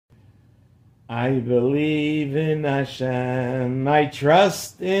I believe in Hashem. I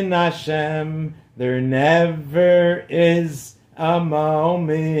trust in Hashem. There never is a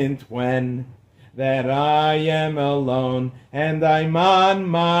moment when that I am alone and I'm on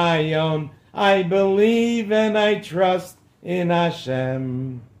my own. I believe and I trust in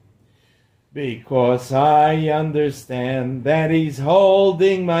Hashem because I understand that He's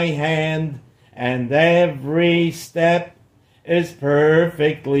holding my hand and every step is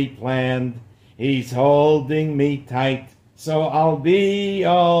perfectly planned. He's holding me tight, so I'll be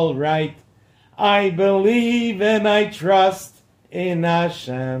all right. I believe and I trust in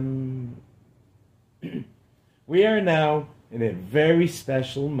Hashem. We are now in a very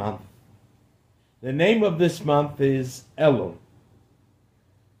special month. The name of this month is Elul.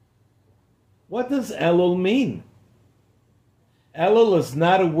 What does Elul mean? Elul is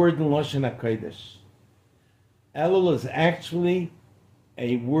not a word in Lashon HaKodesh. Elul is actually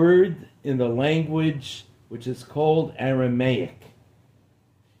a word in the language which is called Aramaic.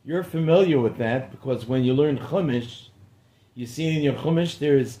 You're familiar with that because when you learn Chumash, you see in your Chumash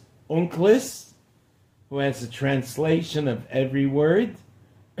there is Unklis, who has a translation of every word.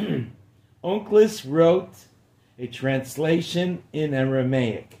 Unklis wrote a translation in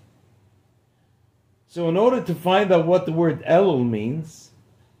Aramaic. So in order to find out what the word Elul means,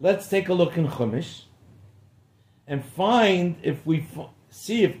 let's take a look in Chumash and find if we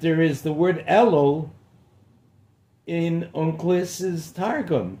see if there is the word Elul in Unklis's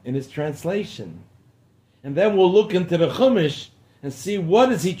Targum, in his translation. And then we'll look into the Chumash and see what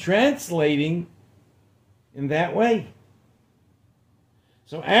is he translating in that way.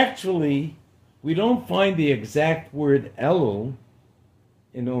 So actually, we don't find the exact word Elul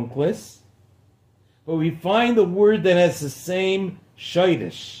in Unklis, but we find a word that has the same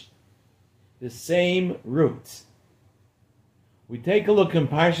shaydish, the same root. We take a look in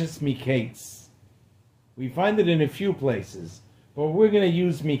Parshas Miketz. We find it in a few places, but we're going to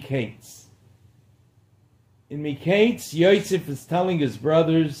use Miketz. In Miketz, Yosef is telling his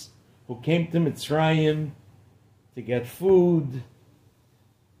brothers who came to Mitzrayim to get food.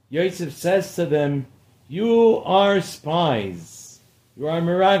 Yosef says to them, "You are spies. You are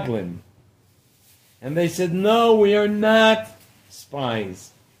meraglim." And they said, "No, we are not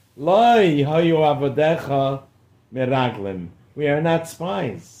spies. Loi hayu avodecha meraglim. We are not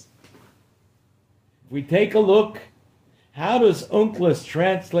spies." If we take a look, how does Unklis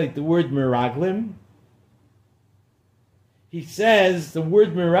translate the word meraglim? He says the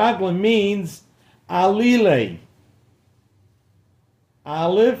word meraglim means alile.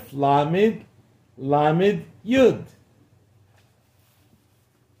 Aleph, Lamed, Lamed, Yud.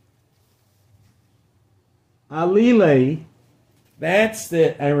 Alile, that's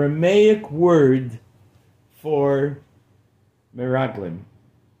the Aramaic word for meraglim.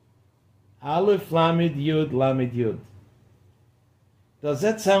 Aleph, Lamed, Yud, Lamed, Yud. Does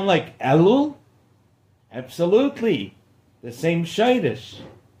that sound like Elul? Absolutely. The same shaydish.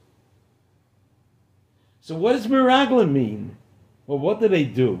 So what does meraglim mean? Well, what do they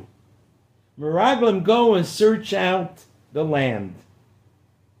do? Meraglim go and search out the land.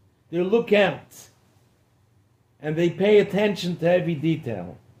 They look out. And they pay attention to every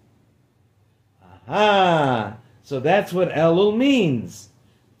detail. Aha! So that's what Elul means.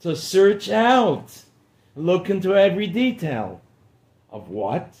 To search out. Look into every detail. Of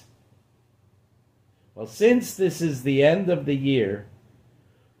what? Well, since this is the end of the year,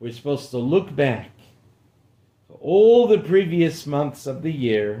 we're supposed to look back for all the previous months of the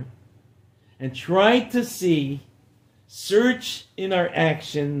year and try to see, search in our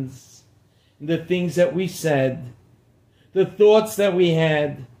actions, in the things that we said, the thoughts that we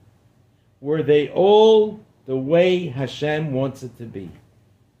had, were they all the way Hashem wants it to be?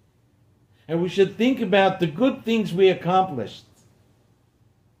 And we should think about the good things we accomplished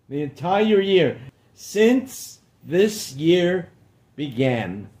the entire year, since this year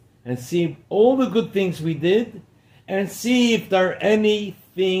began, and see all the good things we did, and see if there are any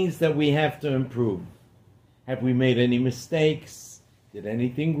things that we have to improve. Have we made any mistakes? Did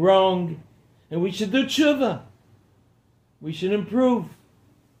anything wrong? And we should do tshuva. We should improve.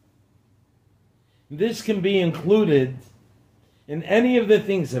 This can be included in any of the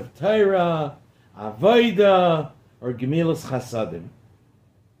things of Torah, Avodah, or Gemilas Chasadim.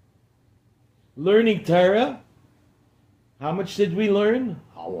 Learning Torah, how much did we learn?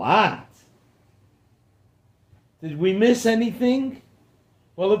 A lot. Did we miss anything?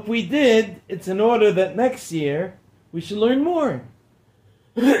 Well, if we did, it's in order that next year we should learn more.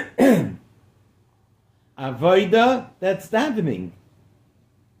 Avodah, that's davening.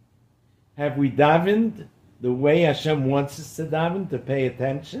 Have we davened the way Hashem wants us to daven, to pay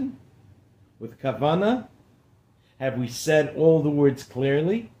attention? with kavana? Have we said all the words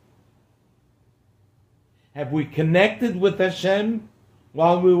clearly? Have we connected with Hashem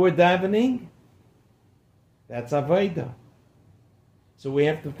while we were davening? That's avodah. So we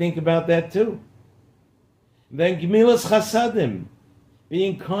have to think about that too. Then gemilas chasadim,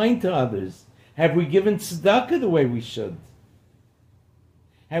 being kind to others. Have we given tzedakah the way we should?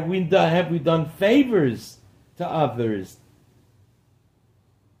 Have we done favors to others?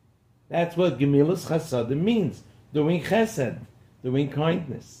 That's what gemilas chasadim means. Doing chesed, doing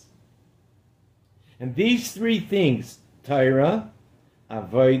kindness. And these three things, Torah,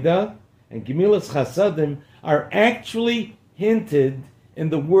 avodah, and gemilas chasadim, are actually hinted in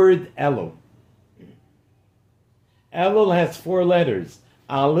the word Elul. Elul has 4 letters: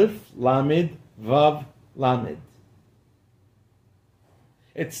 Aleph, Lamed, Vav, Lamed.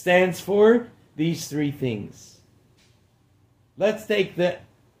 It stands for these three things. Let's take the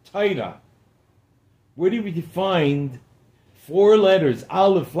Torah. Where do we find 4 letters,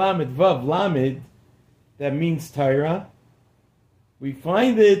 Aleph, Lamed, Vav, Lamed, that means Torah? We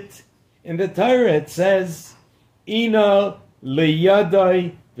find it in the Torah. It says, Ina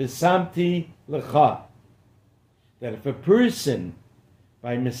liyadai v'samti lecha. That if a person,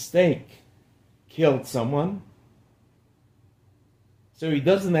 by mistake, killed someone, so he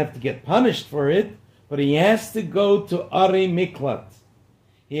doesn't have to get punished for it, but he has to go to Ari Miklat.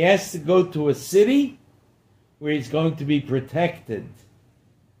 He has to go to a city where he's going to be protected,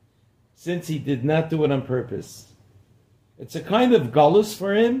 since he did not do it on purpose. It's a kind of galus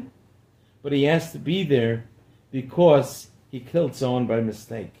for him, but he has to be there because he killed someone by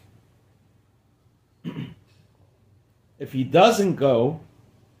mistake. If he doesn't go,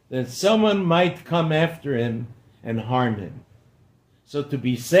 then someone might come after him and harm him. So to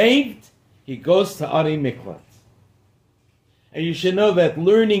be saved, he goes to Ari Miklat. And you should know that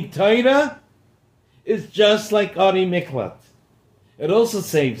learning Torah is just like Ari Miklat. It also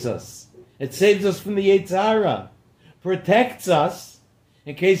saves us. It saves us from the Yetzer Hara, protects us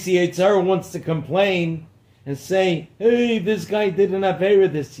in case the Yetzer Hara wants to complain and say, hey, this guy did an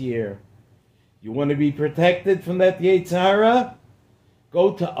Avera this year. You want to be protected from that Yetzer Hara?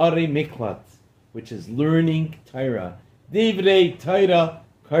 Go to Ari Miklat, which is learning Torah. Divrei Torah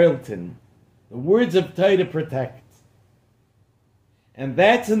Carlton. The words of Torah protect. And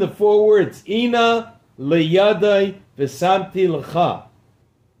that's in the 4 words. Ina liyadai v'samti lecha.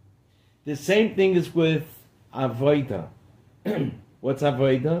 The same thing is with avodah. What's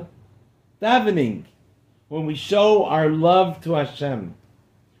avodah? Davening. When we show our love to Hashem,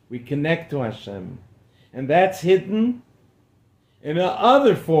 we connect to Hashem. And that's hidden in the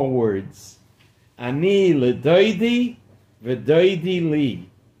other 4 words. Ani ledoidi v'doidi li.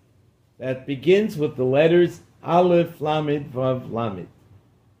 That begins with the letters Aleph, Lamed, Vav, Lamed.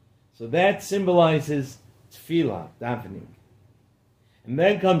 So that symbolizes tefillah, davening. And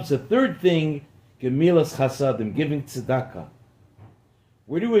then comes the 3rd thing, gemilas chasadim, giving tzedakah.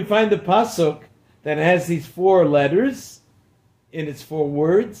 Where do we find the pasuk that has these 4 letters in its 4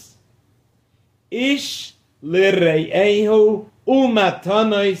 words? Ish lire'ehu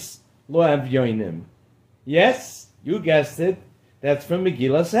umatanois lo avyonim. Yes, you guessed it. That's from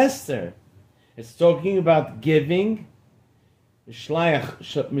Megillas Esther. It's talking about giving,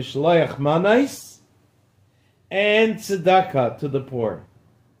 mishloach manais, and tzedakah to the poor.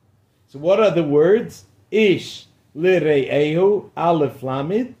 So what are the words? Ish lire'ehu aleph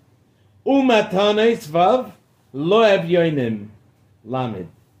lamed, umatanois vav lo avyonim lamed.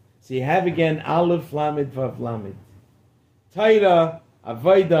 So you have again aleph lamed vav lamed. Torah,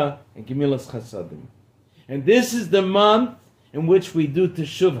 avodah, and gemilas chasadim. And this is the month in which we do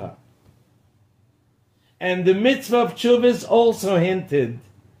teshuvah. And the mitzvah of teshuvah is also hinted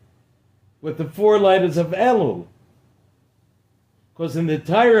with the 4 letters of Elul. Because in the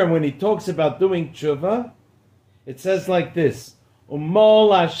Torah, when he talks about doing teshuvah, it says like this: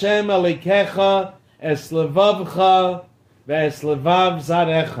 Umol Hashem alikecha es levavcha ve'es levav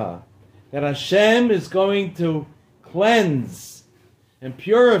zarecha. That Hashem is going to cleanse and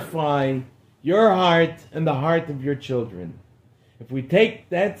purify your heart and the heart of your children. If we take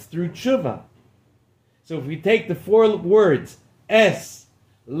that through tshuva, so if we take the 4 words, es,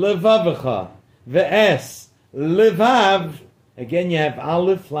 levavecha, ve'es, levav, again you have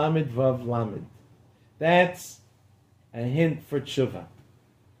aleph, lamed, vav, lamed. That's a hint for tshuva.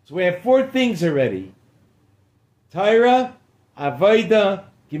 So we have 4 things already: Torah, avodah,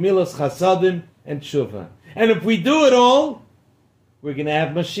 gemilas chasadim, and tshuva. And if we do it all, we're going to have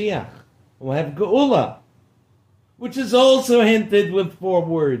Mashiach. We'll have Geula, which is also hinted with 4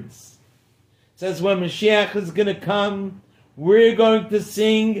 words. It says when Mashiach is going to come, we're going to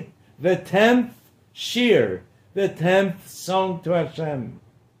sing the 10th shir, the 10th song to Hashem.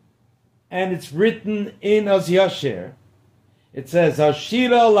 And it's written in Az Yashir. It says,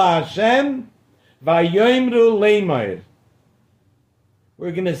 Hashira la Hashem, vayoimru leimer.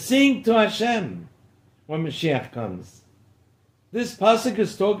 We're going to sing to Hashem when Mashiach comes. This pasuk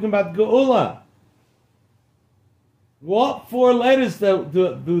is talking about Geula. What 4 letters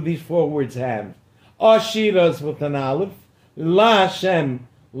do these 4 words have? Ashira is with an aleph, La Hashem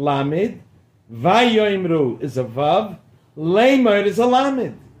Lamed, Vayoimru is a Vav, Leimer is a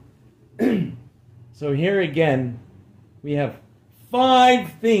Lamed. So here again, we have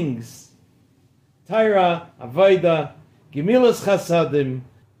 5 things: Taira, Avoda, Gemilas Chasadim,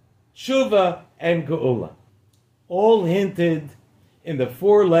 Tshuva, and Geula. All hinted in the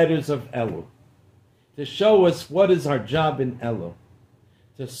 4 letters of Elul, to show us what is our job in Elul,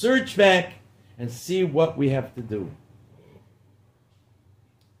 to search back and see what we have to do.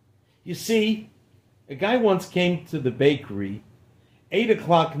 You see, a guy once came to the bakery, 8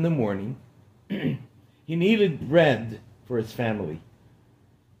 o'clock in the morning. He needed bread for his family,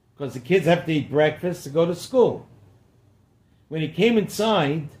 because the kids have to eat breakfast to go to school. When he came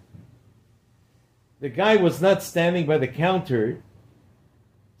inside, the guy was not standing by the counter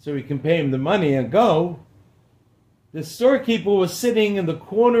so he can pay him the money and go. The storekeeper was sitting in the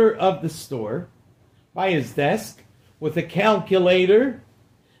corner of the store by his desk with a calculator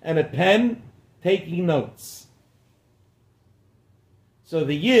and a pen, taking notes. So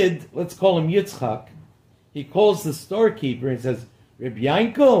the Yid, let's call him Yitzchak, he calls the storekeeper and says, Reb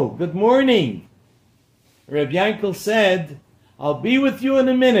Yankel, good morning. Reb Yankel said, I'll be with you in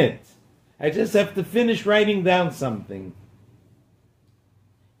a minute. I just have to finish writing down something.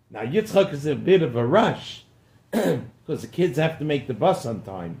 Now Yitzchak is in a bit of a rush because the kids have to make the bus on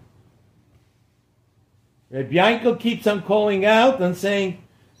time. Reb Yankel keeps on calling out and saying,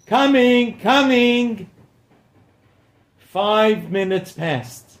 coming, coming. 5 minutes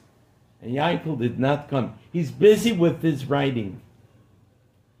passed, and Yankel did not come. He's busy with his writing.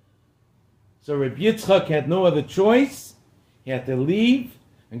 So Reb Yitzchak had no other choice. He had to leave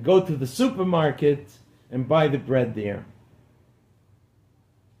and go to the supermarket and buy the bread there.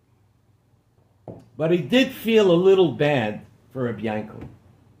 But he did feel a little bad for Reb Yankel.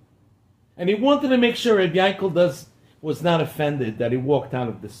 And he wanted to make sure Reb Yankel was not offended that he walked out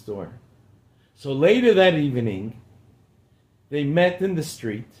of the store. So later that evening, they met in the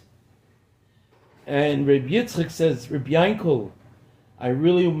street, and Reb Yitzchak says, Reb Yankel, I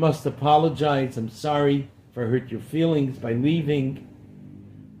really must apologize. I'm sorry for hurt your feelings by leaving.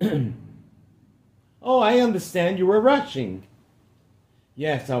 Oh, I understand you were rushing.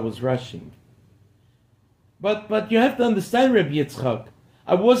 Yes, I was rushing. But you have to understand, Reb Yitzchak,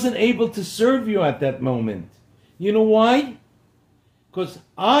 I wasn't able to serve you at that moment. You know why? Because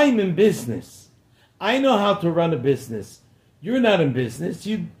I'm in business. I know how to run a business. You're not in business.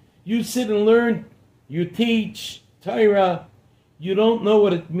 You sit and learn. You teach Torah. You don't know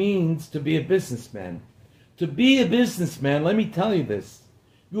what it means to be a businessman. To be a businessman, let me tell you this.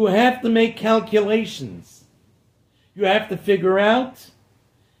 You have to make calculations. You have to figure out,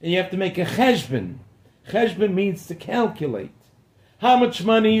 and you have to make a cheshbon. Cheshbon means to calculate. How much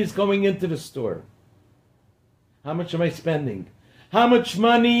money is going into the store? How much am I spending? How much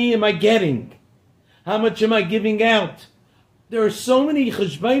money am I getting? How much am I giving out? There are so many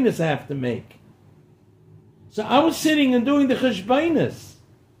cheshbonos I have to make. So I was sitting and doing the cheshbonos.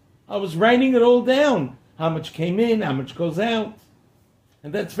 I was writing it all down. How much came in, how much goes out.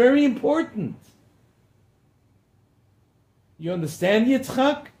 And that's very important. You understand,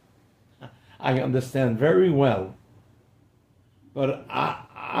 Yitzchak? I understand very well. But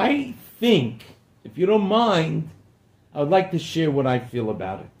I think, if you don't mind, I would like to share what I feel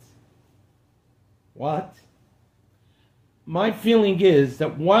about it. What? My feeling is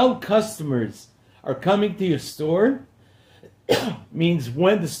that while customers are coming to your store, means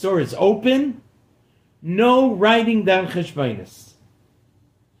when the store is open, no writing down cheshbonos.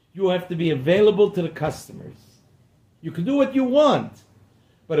 You have to be available to the customers. You can do what you want.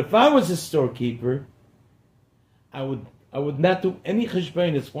 But if I was a storekeeper, I would not do any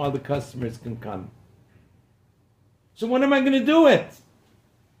cheshbonos while the customers can come. So when am I going to do it?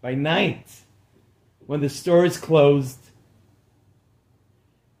 By night, when the store is closed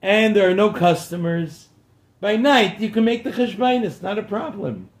and there are no customers. By night, you can make the cheshbonos, not a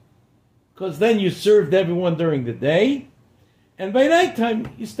problem. Because then you served everyone during the day, and by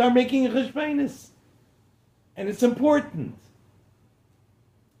nighttime, you start making a cheshbonos. And it's important.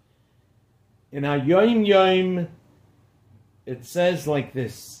 In Hayoim Yom, it says like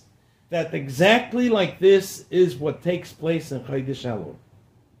this, that exactly like this is what takes place in Chodesh Elul.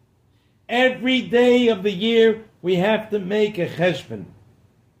 Every day of the year, we have to make a cheshbon.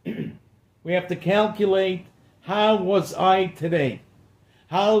 We have to calculate, how was I today?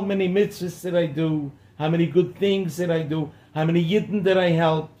 How many mitzvahs did I do? How many good things did I do? How many yidden did I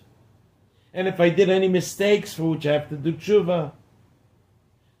help? And if I did any mistakes for which I have to do tshuva.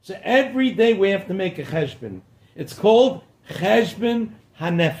 So every day we have to make a cheshbon. It's called cheshbon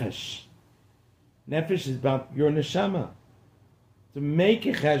hanefesh. Nefesh is about your neshama. To make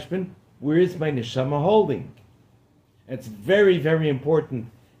a cheshbon, where is my neshama holding? It's very, very important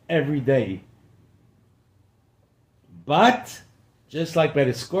every day. But, just like by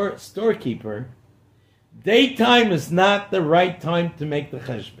the storekeeper, daytime is not the right time to make the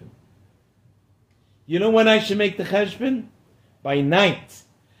cheshbon. You know when I should make the cheshbon? By night.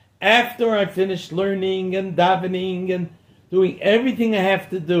 After I finish learning and davening and doing everything I have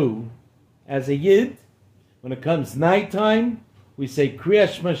to do as a yid, when it comes nighttime, we say Kriya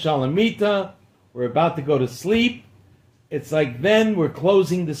Shema Shalamita, we're about to go to sleep. It's like then we're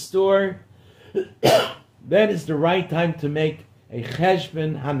closing the store. That is the right time to make a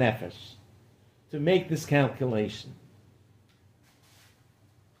cheshbon hanefesh, to make this calculation.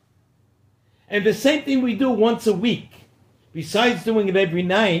 And the same thing we do once a week. Besides doing it every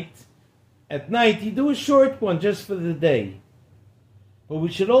night, at night you do a short one just for the day. But we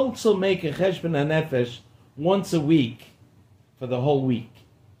should also make a cheshbon hanefesh once a week for the whole week.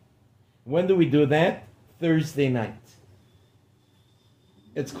 When do we do that? Thursday night.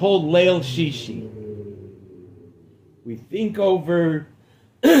 It's called Leil Shishi. We think over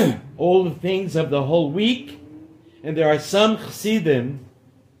all the things of the whole week, and there are some chassidim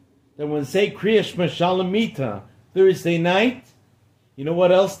that when they say Kriya Shema Shalamita Thursday night, you know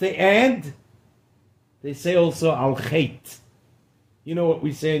what else they add? They say also Al Chet. You know what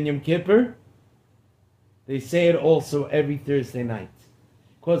we say in Yom Kippur? They say it also every Thursday night.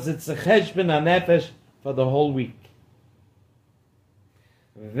 Because it's a cheshbon hanefesh for the whole week.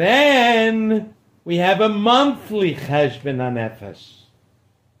 Then we have a monthly cheshbon hanefesh.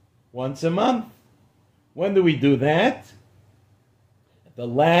 Once a month. When do we do that? At the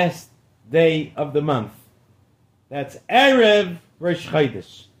last day of the month. That's Erev Rosh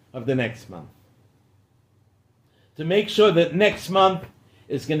Chodesh of the next month. To make sure that next month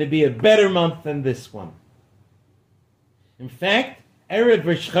is going to be a better month than this one. In fact, Erev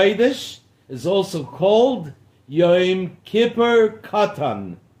Rosh Chodesh is also called Yom Kippur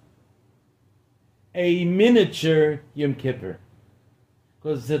Katan, a miniature Yom Kippur.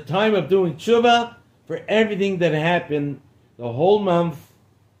 Because it's the time of doing tshuva for everything that happened the whole month.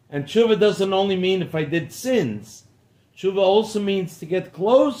 And tshuva doesn't only mean if I did sins. Tshuva also means to get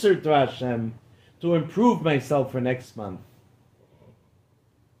closer to Hashem, to improve myself for next month.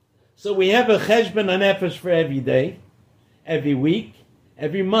 So we have a cheshbon hanefesh for every day, every week,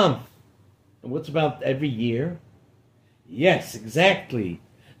 every month. And what's about every year? Yes, exactly.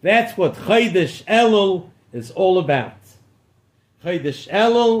 That's what Chodesh Elul is all about. Chodesh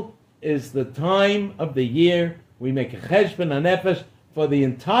Elul is the time of the year we make a cheshbon hanefesh for the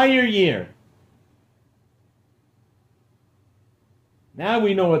entire year. Now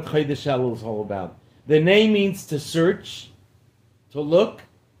we know what Chodesh Elul is all about. The name means to search, to look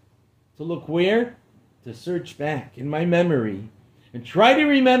where? To search back in my memory and try to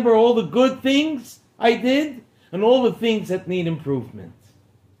remember all the good things I did and all the things that need improvement.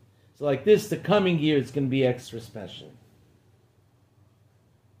 So like this, the coming year is going to be extra special.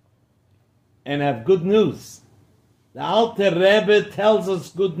 And I have good news. The Alter Rebbe tells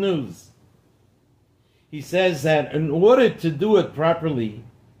us good news. He says that in order to do it properly,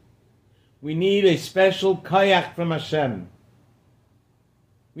 we need a special koyach from Hashem.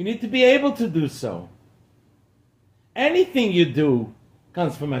 We need to be able to do so. Anything you do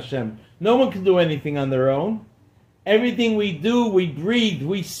comes from Hashem. No one can do anything on their own. Everything we do, we breathe,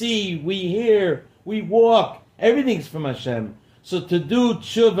 we see, we hear, we walk. Everything's from Hashem. So to do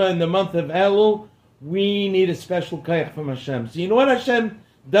tshuva in the month of Elul, we need a special koyach from Hashem. So you know what Hashem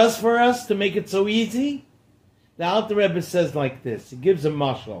does for us to make it so easy? The Alter Rebbe says like this. He gives a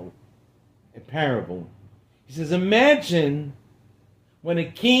mashal, a parable. He says, imagine when a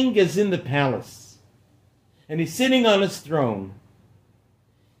king is in the palace and he's sitting on his throne.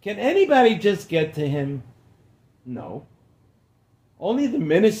 Can anybody just get to him? No. Only the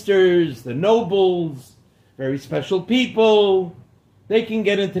ministers, the nobles, very special people, they can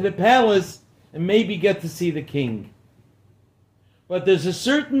get into the palace and maybe get to see the king. But there's a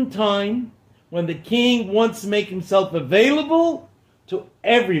certain time when the king wants to make himself available to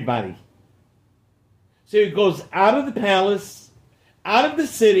everybody. So he goes out of the palace, out of the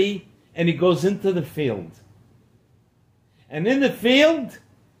city, and he goes into the field. And in the field,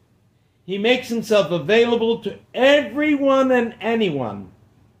 He makes himself available to everyone and anyone.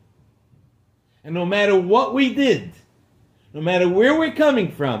 And no matter what we did, no matter where we're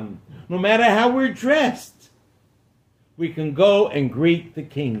coming from, no matter how we're dressed, we can go and greet the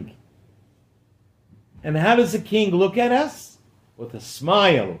king. And how does the king look at us? With a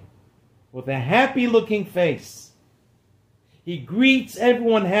smile, with a happy-looking face. He greets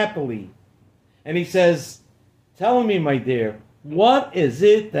everyone happily. And he says, "Tell me, my dear, what is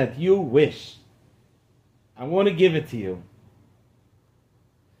it that you wish? I want to give it to you."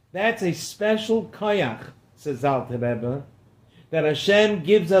 That's a special koyach, says Alter Rebbe, that Hashem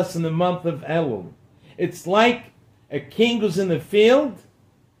gives us in the month of Elul. It's like a king who's in the field.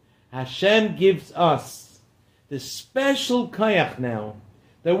 Hashem gives us this special koyach now,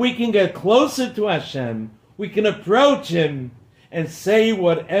 that we can get closer to Hashem, we can approach Him and say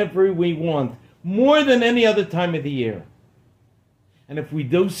whatever we want, more than any other time of the year. And if we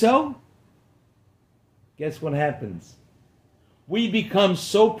do so, guess what happens? We become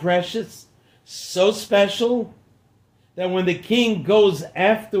so precious, so special, that when the king goes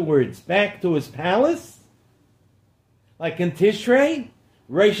afterwards back to his palace, like in Tishrei,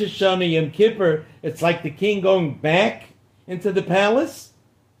 Rosh Hashanah, Yom Kippur, it's like the king going back into the palace.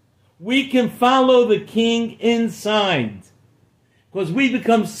 We can follow the king inside, because we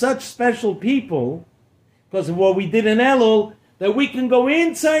become such special people, because of what we did in Elul, that we can go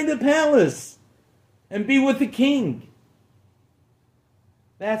inside the palace and be with the king.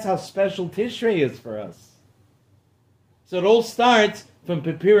 That's how special Tishrei is for us. So it all starts from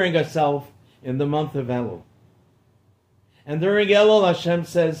preparing ourselves in the month of Elul. And during Elul, Hashem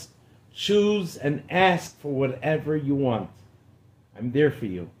says, choose and ask for whatever you want. I'm there for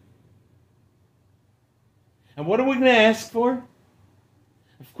you. And what are we going to ask for?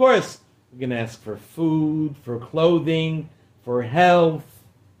 Of course, we're going to ask for food, for clothing, for health,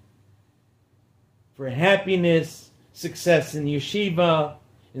 for happiness, success in yeshiva,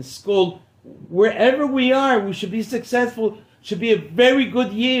 in school. Wherever we are, we should be successful. Should be a very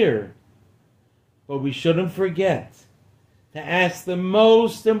good year. But we shouldn't forget to ask the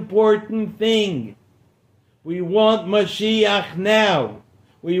most important thing. We want Mashiach now.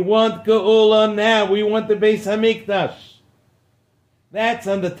 We want Geula now. We want the Beis HaMikdash. That's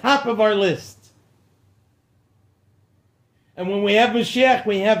on the top of our list. And when we have Mashiach,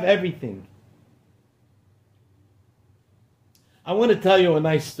 we have everything. I want to tell you a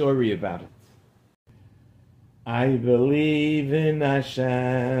nice story about it. I believe in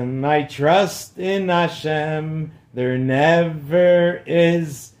Hashem. I trust in Hashem. There never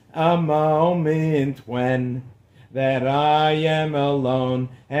is a moment when that I am alone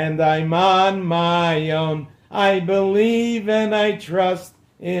and I'm on my own. I believe and I trust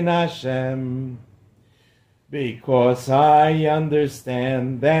in Hashem, because I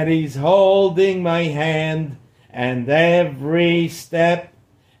understand that He's holding my hand and every step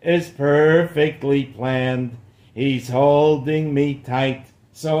is perfectly planned. He's holding me tight,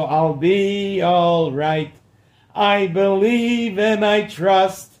 so I'll be all right. I believe and I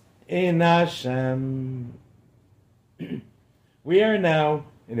trust in Hashem. We are now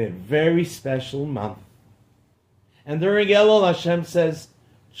in a very special month. And during Elul, Hashem says,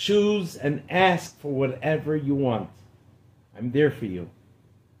 choose and ask for whatever you want. I'm there for you.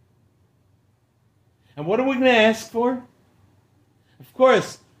 And what are we going to ask for? Of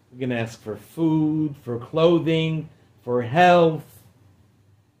course, we're going to ask for food, for clothing, for health,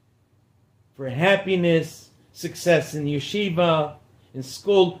 for happiness, success in yeshiva, in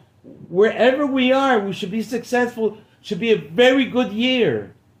school. Wherever we are, we should be successful. Should be a very good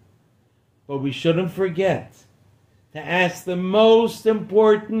year. But we shouldn't forget to ask the most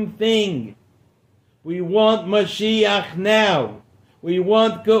important thing. We want Mashiach now. We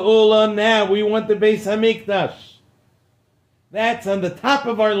want Geula now. We want the Beis HaMikdash. That's on the top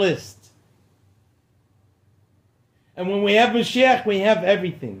of our list. And when we have Mashiach, we have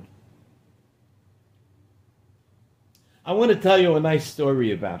everything. I want to tell you a nice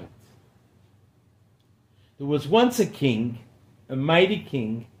story about it. There was once a king, a mighty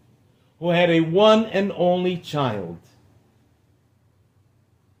king, who had a one and only child.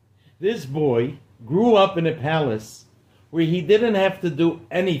 This boy grew up in a palace where he didn't have to do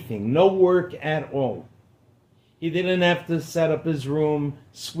anything, no work at all. He didn't have to set up his room,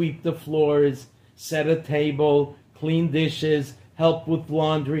 sweep the floors, set a table, clean dishes, help with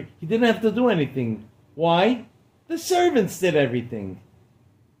laundry. He didn't have to do anything. Why? The servants did everything.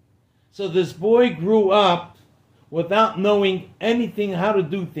 So this boy grew up without knowing anything how to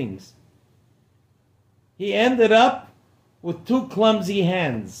do things. He ended up with two clumsy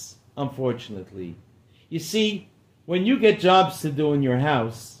hands, unfortunately. You see, when you get jobs to do in your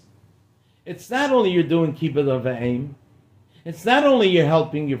house, It's not only you're doing kibbud of aim. It's not only you're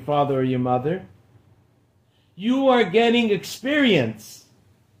helping your father or your mother. You are getting experience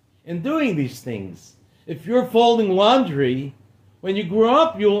in doing these things. If you're folding laundry, when you grow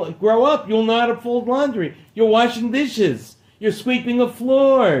up, you'll know how to fold laundry. You're washing dishes. You're sweeping a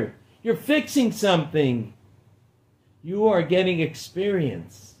floor. You're fixing something. You are getting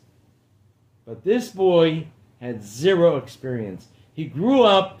experience. But this boy had zero experience. He grew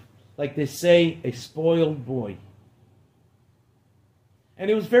up, like they say, a spoiled boy. And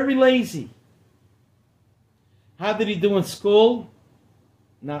he was very lazy. How did he do in school?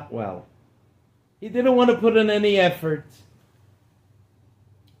 Not well. He didn't want to put in any effort.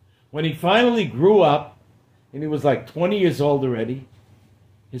 When he finally grew up, and he was like 20 years old already,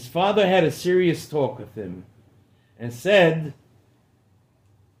 his father had a serious talk with him and said,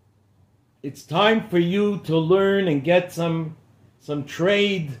 it's time for you to learn and get some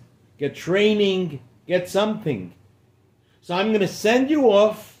trade, get training, get something. So I'm going to send you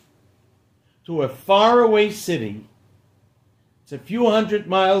off to a faraway city. It's a few hundred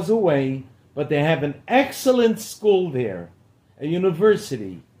miles away, but they have an excellent school there, a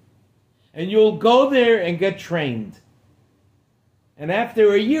university. And you'll go there and get trained. And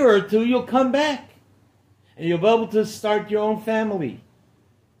after a year or two, you'll come back. And you'll be able to start your own family.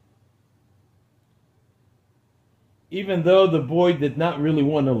 Even though the boy did not really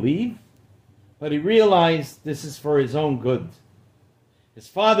want to leave, but he realized this is for his own good. His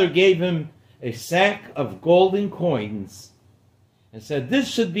father gave him a sack of golden coins and said, this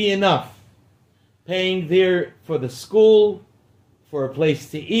should be enough, paying there for the school, for a place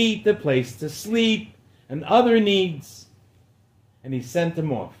to eat, a place to sleep, and other needs. And he sent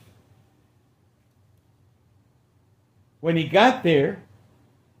him off. When he got there,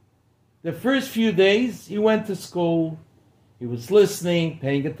 the first few days he went to school. He was listening,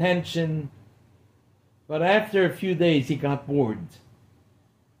 paying attention. But after a few days he got bored.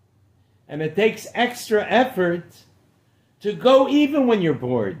 And it takes extra effort to go even when you're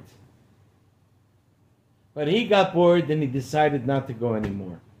bored. But he got bored and he decided not to go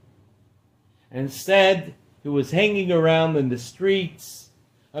anymore. Instead, he was hanging around in the streets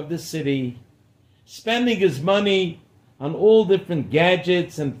of the city, spending his money on all different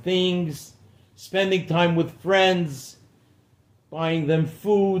gadgets and things, spending time with friends, buying them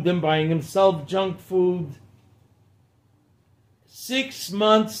food and buying himself junk food. 6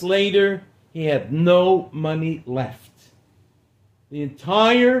 months later, he had no money left. The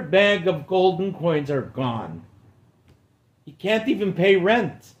entire bag of golden coins are gone. He can't even pay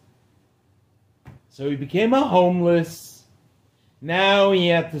rent. So he became a homeless. Now he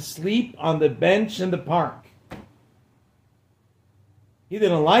had to sleep on the bench in the park. He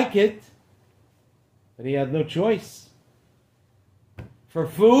didn't like it, but he had no choice. For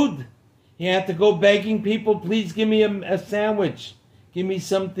food, he had to go begging people, please give me a sandwich. Give me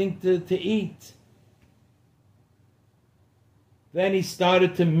something to eat. Then he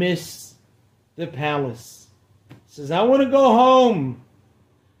started to miss the palace. He says, I want to go home.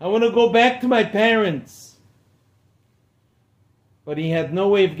 I want to go back to my parents. But he had no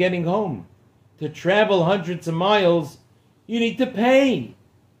way of getting home. To travel hundreds of miles, you need to pay.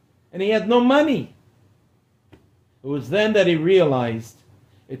 And he had no money. It was then that he realized,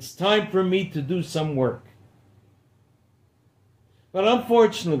 it's time for me to do some work. But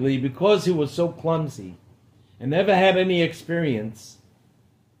unfortunately, because he was so clumsy and never had any experience,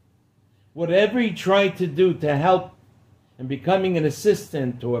 whatever he tried to do to help in becoming an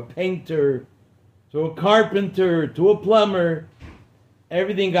assistant to a painter, to a carpenter, to a plumber,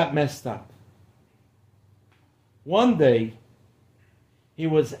 everything got messed up. One day, he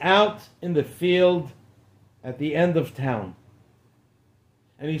was out in the field at the end of town,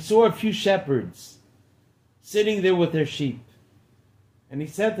 and he saw a few shepherds sitting there with their sheep. And he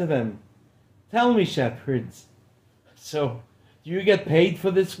said to them, tell me, shepherds, so do you get paid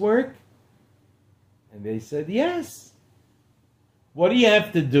for this work? And they said, yes. What do you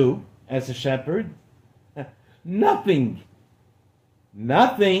have to do as a shepherd? Nothing.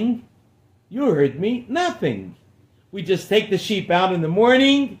 Nothing? You heard me. Nothing. We just take the sheep out in the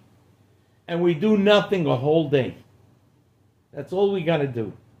morning and we do nothing a whole day. That's all we got to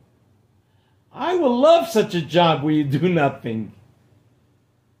do. I would love such a job where you do nothing.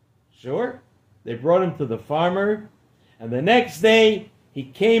 Sure. They brought him to the farmer, and the next day he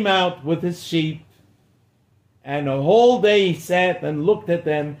came out with his sheep, and a whole day he sat and looked at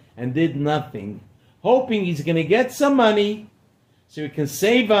them and did nothing, hoping he's going to get some money so he can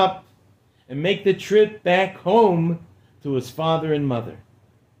save up and make the trip back home to his father and mother.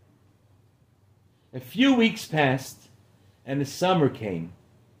 A few weeks passed, and the summer came.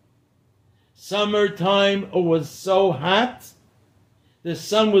 Summertime, it was so hot, the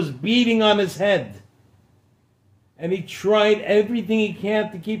sun was beating on his head. And he tried everything he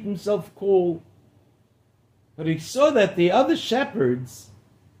can to keep himself cool. But he saw that the other shepherds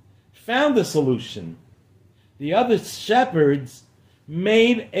found a solution. The other shepherds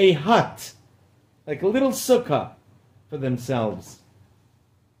made a hut, like a little sukkah, for themselves,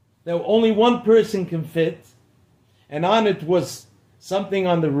 that only one person can fit, and on it was something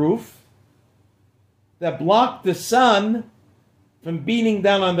on the roof that blocked the sun from beating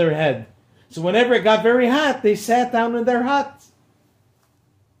down on their head. So whenever it got very hot, they sat down in their hut.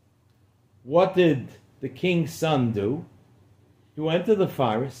 What did the king's son do? He went to the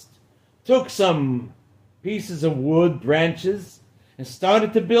forest, took some pieces of wood, branches, and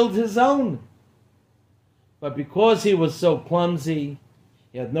started to build his own. But because he was so clumsy,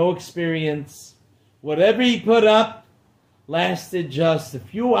 he had no experience, whatever he put up lasted just a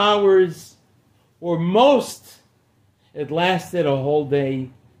few hours, or most, it lasted a whole day.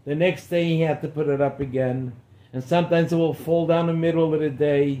 The next day he had to put it up again, and sometimes it will fall down in the middle of the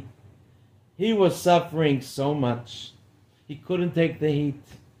day. He was suffering so much. He couldn't take the heat.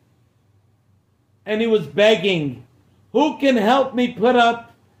 And he was begging, who can help me put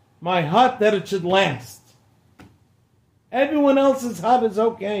up my hut that it should last? Everyone else's hut is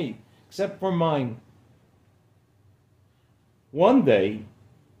okay, except for mine. One day,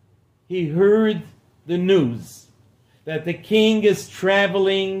 he heard the news that the king is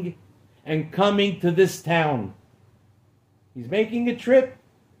traveling and coming to this town. He's making a trip.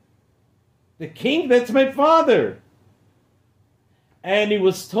 The king, that's my father. And he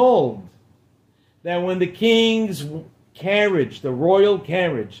was told that when the king's carriage, the royal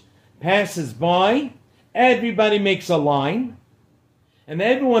carriage, passes by, everybody makes a line, and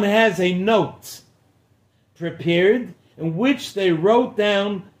everyone has a note prepared in which they wrote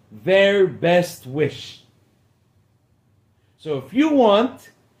down their best wish. So if you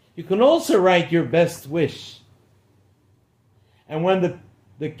want, you can also write your best wish. And when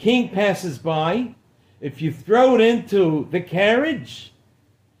the king passes by, if you throw it into the carriage,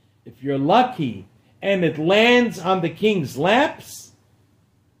 if you're lucky and it lands on the king's laps,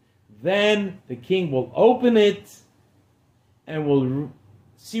 then the king will open it and will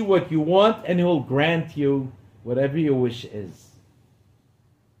see what you want, and he will grant you whatever your wish is.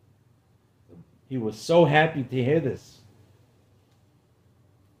 He was so happy to hear this.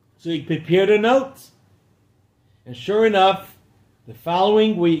 So he prepared a note. And sure enough, the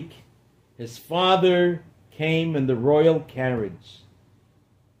following week, his father came in the royal carriage.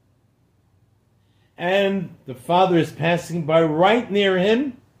 And the father is passing by right near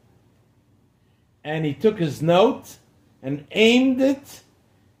him. And he took his note and aimed it.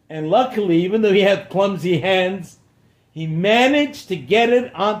 And luckily, even though he had clumsy hands, he managed to get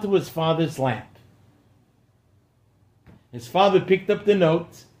it onto his father's lap. His father picked up the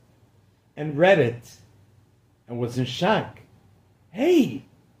note and read it and was in shock. Hey,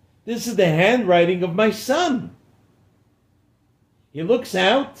 this is the handwriting of my son. He looks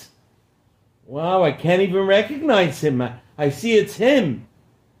out. Wow, I can't even recognize him. I see it's him.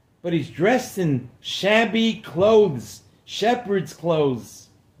 But he's dressed in shabby clothes, shepherd's clothes.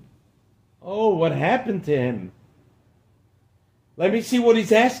 Oh, what happened to him? Let me see what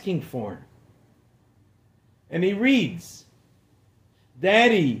he's asking for. And he reads,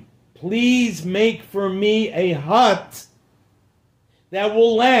 Daddy, please make for me a hut that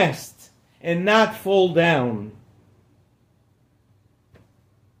will last and not fall down.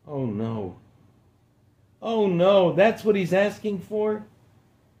 Oh no. Oh no, that's what he's asking for?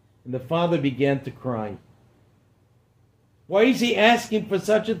 And the father began to cry. Why is he asking for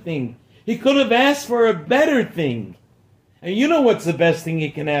such a thing? He could have asked for a better thing. And you know what's the best thing he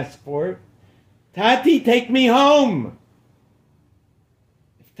can ask for? Tati, take me home.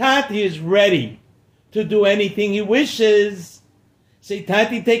 If Tati is ready to do anything he wishes, say,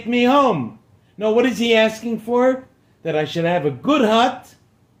 Tati, take me home. No, what is he asking for? That I should have a good hut.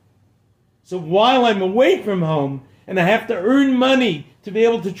 So while I'm away from home and I have to earn money to be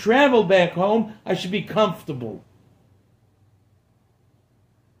able to travel back home, I should be comfortable.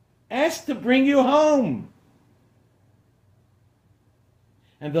 Ask to bring you home.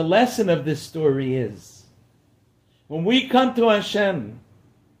 And the lesson of this story is, when we come to Hashem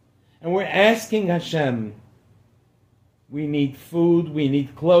and we're asking Hashem, we need food, we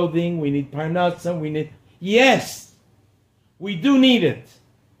need clothing, we need parnassah, yes, we do need it.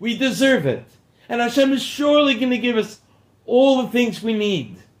 We deserve it. And Hashem is surely going to give us all the things we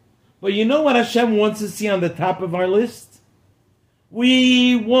need. But you know what Hashem wants to see on the top of our list?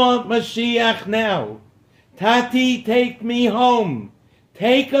 We want Mashiach now. Tati, take me home.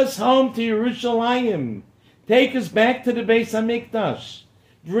 Take us home to Yerushalayim. Take us back to the Beis HaMikdash.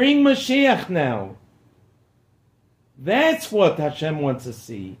 Bring Mashiach now. That's what Hashem wants to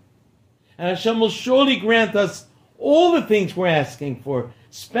see. And Hashem will surely grant us all the things we're asking for,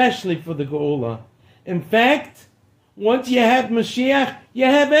 especially for the Geula. In fact, once you have Mashiach, you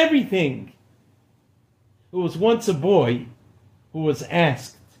have everything. There was once a boy who was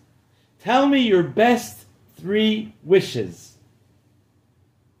asked, tell me your best 3 wishes.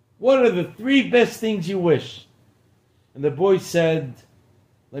 What are the 3 best things you wish? And the boy said,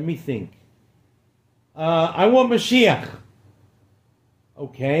 let me think. I want Mashiach.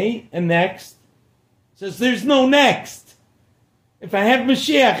 Okay, and next? Says, there's no next. If I have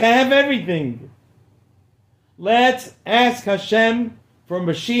Mashiach, I have everything. Let's ask Hashem for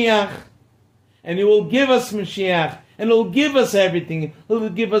Mashiach, and He will give us Mashiach, and He'll give us everything. He'll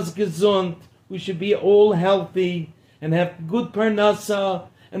give us gesund. We should be all healthy, and have good parnasa,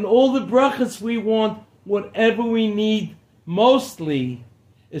 and all the brachas we want, whatever we need, mostly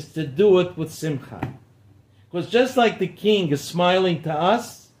is to do it with simcha. Because just like the king is smiling to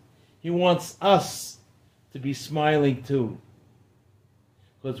us, he wants us to be smiling too.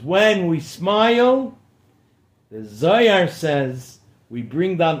 Because when we smile, the Zohar says, we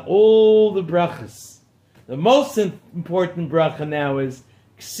bring down all the brachas. The most important bracha now is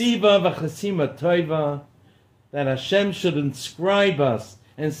Ksiva v'chasima toiva, that Hashem should inscribe us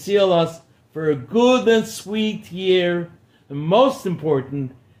and seal us for a good and sweet year. The most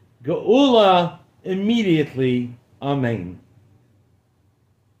important, Geula immediately. Amen.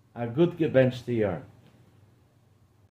 A good gebenchte Jahr.